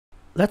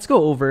Let's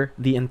go over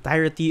the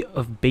entirety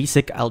of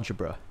basic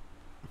algebra,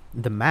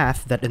 the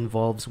math that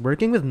involves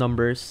working with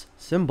numbers,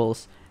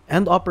 symbols,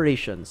 and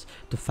operations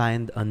to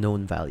find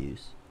unknown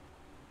values.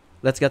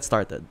 Let's get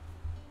started.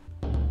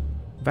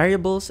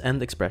 Variables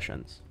and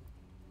expressions.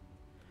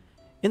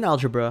 In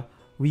algebra,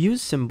 we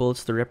use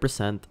symbols to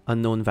represent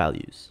unknown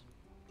values.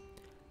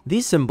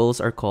 These symbols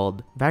are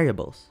called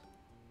variables.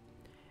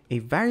 A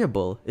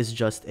variable is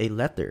just a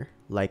letter,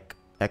 like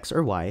x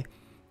or y,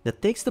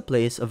 that takes the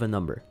place of a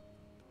number.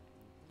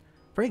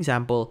 For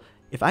example,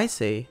 if I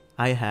say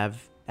I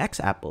have x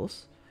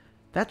apples,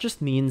 that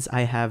just means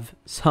I have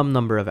some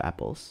number of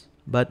apples,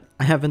 but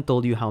I haven't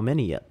told you how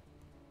many yet.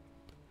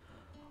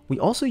 We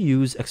also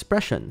use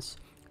expressions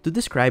to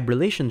describe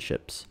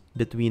relationships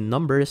between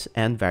numbers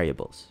and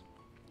variables.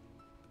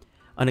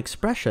 An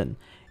expression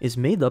is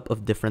made up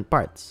of different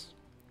parts.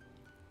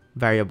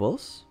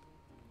 Variables,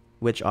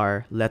 which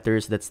are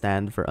letters that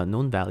stand for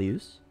unknown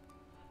values.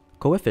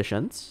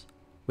 Coefficients,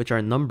 which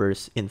are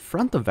numbers in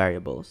front of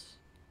variables.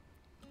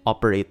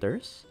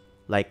 Operators,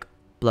 like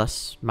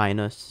plus,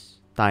 minus,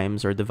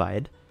 times, or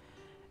divide.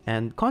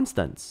 And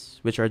constants,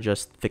 which are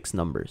just fixed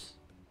numbers.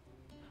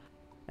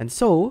 And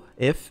so,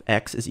 if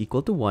x is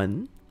equal to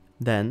 1,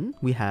 then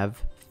we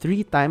have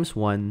 3 times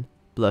 1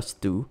 plus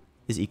 2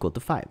 is equal to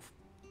 5.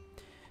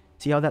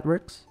 See how that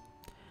works?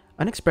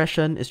 An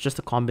expression is just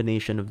a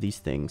combination of these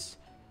things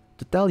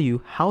to tell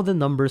you how the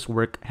numbers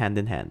work hand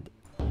in hand.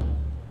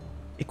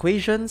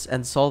 Equations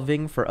and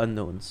solving for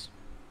unknowns.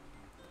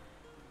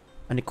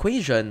 An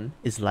equation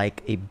is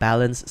like a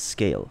balance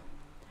scale.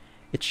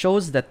 It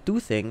shows that two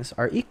things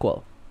are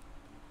equal.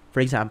 For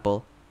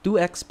example,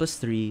 2x plus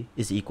 3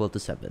 is equal to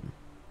 7.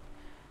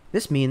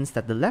 This means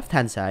that the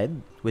left-hand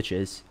side, which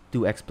is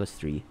 2x plus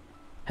 3,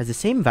 has the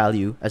same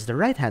value as the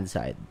right-hand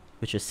side,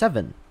 which is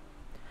 7.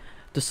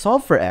 To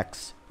solve for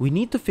x, we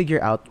need to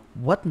figure out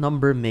what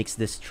number makes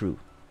this true.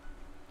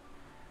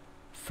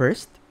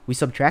 First, we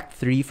subtract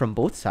 3 from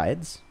both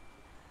sides,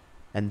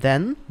 and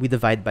then we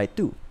divide by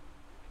 2.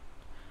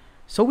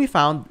 So we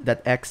found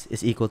that x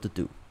is equal to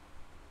 2.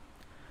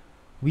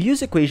 We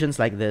use equations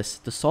like this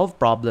to solve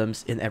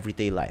problems in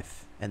everyday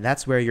life, and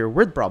that's where your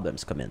word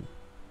problems come in.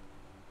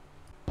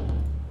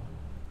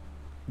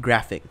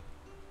 Graphing.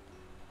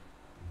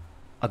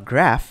 A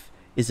graph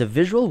is a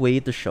visual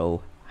way to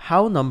show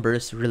how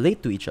numbers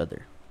relate to each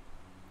other.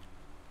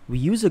 We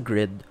use a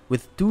grid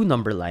with two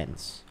number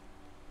lines,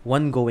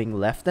 one going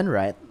left and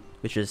right,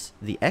 which is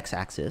the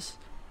x-axis,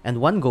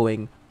 and one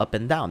going up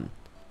and down,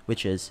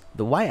 which is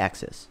the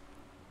y-axis.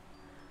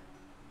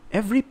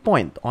 Every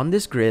point on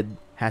this grid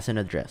has an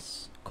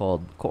address,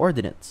 called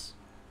coordinates.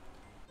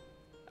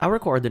 Our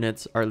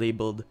coordinates are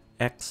labeled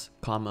x,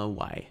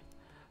 y.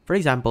 For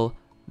example,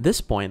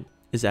 this point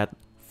is at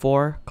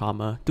 4,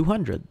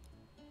 200.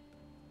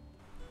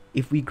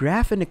 If we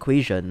graph an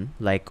equation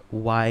like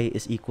y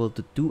is equal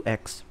to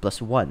 2x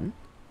plus 1,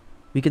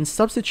 we can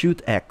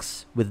substitute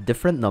x with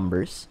different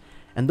numbers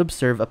and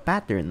observe a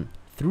pattern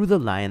through the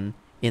line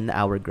in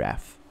our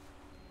graph.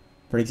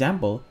 For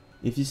example,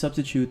 if you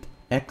substitute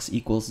x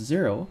equals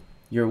 0,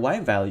 your y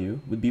value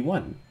would be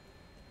 1.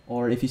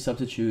 Or if you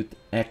substitute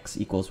x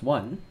equals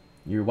 1,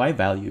 your y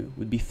value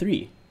would be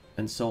 3,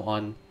 and so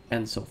on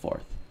and so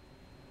forth.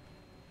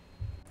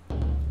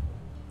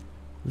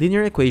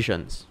 Linear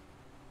equations.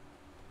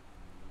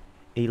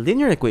 A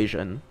linear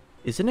equation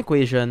is an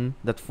equation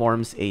that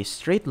forms a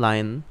straight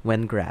line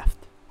when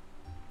graphed.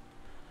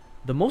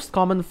 The most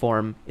common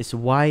form is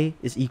y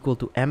is equal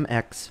to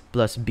mx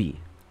plus b,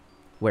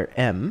 where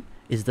m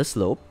is the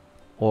slope,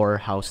 or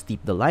how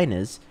steep the line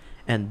is,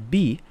 and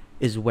b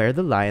is where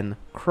the line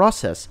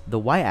crosses the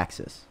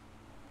y-axis.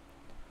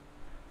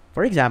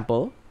 For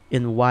example,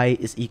 in y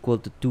is equal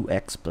to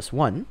 2x plus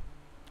 1,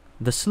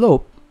 the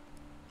slope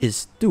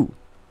is 2,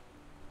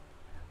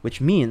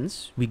 which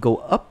means we go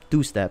up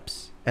 2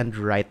 steps and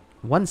right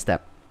 1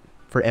 step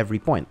for every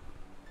point.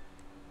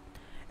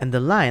 And the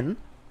line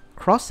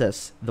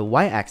crosses the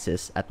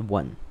y-axis at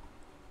 1.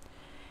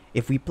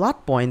 If we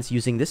plot points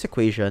using this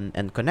equation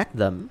and connect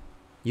them,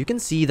 you can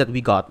see that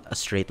we got a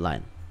straight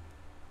line.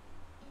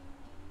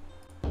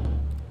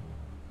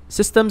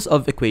 Systems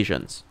of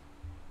equations.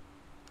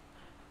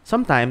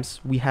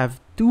 Sometimes we have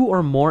two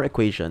or more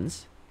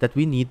equations that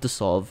we need to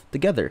solve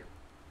together.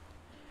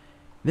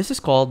 This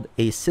is called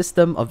a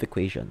system of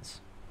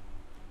equations.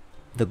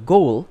 The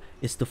goal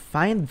is to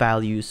find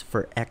values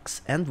for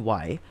x and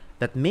y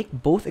that make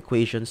both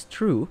equations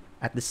true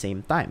at the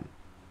same time.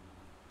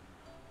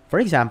 For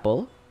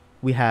example,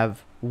 we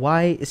have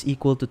y is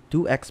equal to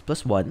 2x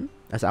plus 1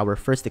 as our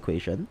first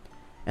equation,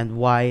 and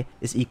y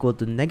is equal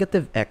to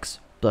negative x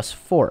plus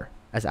 4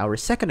 as our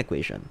second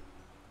equation.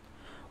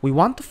 We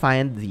want to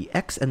find the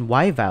x and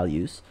y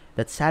values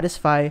that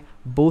satisfy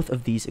both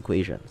of these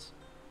equations.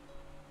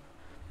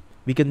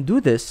 We can do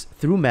this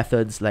through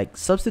methods like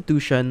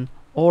substitution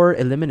or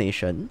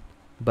elimination,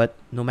 but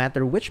no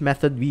matter which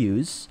method we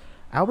use,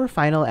 our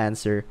final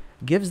answer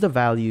gives the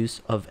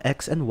values of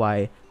x and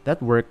y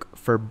that work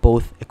for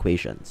both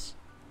equations.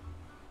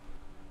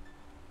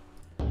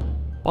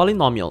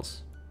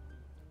 Polynomials.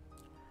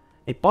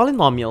 A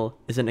polynomial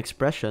is an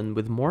expression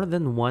with more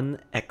than one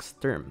x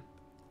term,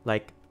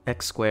 like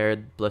x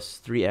squared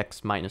plus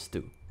 3x minus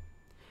 2.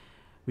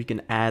 We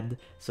can add,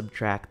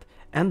 subtract,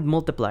 and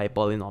multiply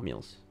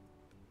polynomials.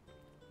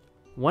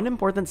 One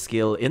important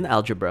skill in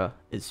algebra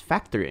is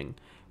factoring,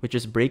 which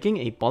is breaking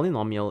a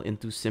polynomial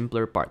into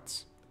simpler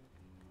parts.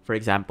 For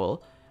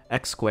example,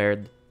 x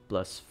squared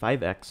plus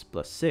 5x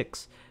plus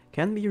 6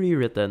 can be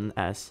rewritten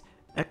as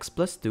x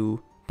plus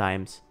 2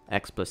 times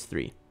x plus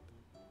 3.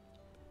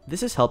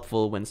 This is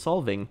helpful when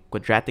solving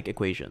quadratic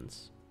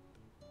equations.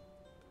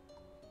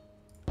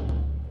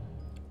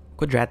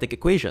 Quadratic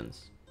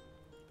equations.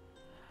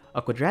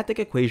 A quadratic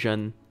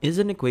equation is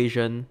an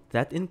equation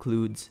that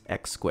includes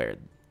x squared,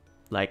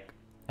 like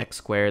x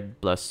squared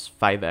plus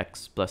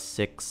 5x plus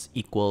 6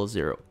 equals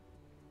 0.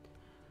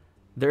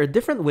 There are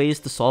different ways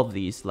to solve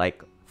these,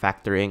 like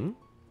factoring,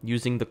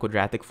 using the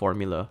quadratic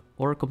formula,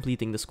 or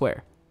completing the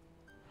square.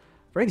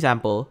 For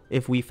example,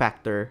 if we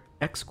factor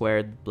x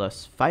squared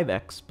plus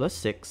 5x plus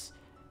 6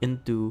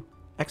 into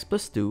x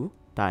plus 2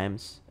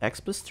 times x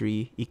plus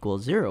 3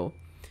 equals 0,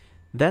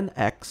 then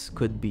x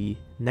could be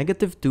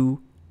negative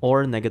 2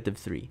 or negative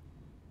 3.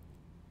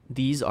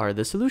 These are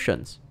the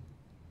solutions.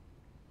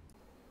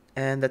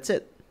 And that's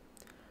it.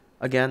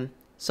 Again,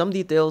 some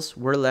details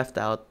were left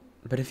out,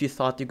 but if you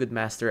thought you could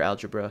master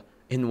algebra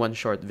in one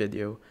short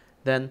video,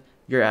 then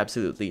you're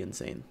absolutely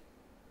insane.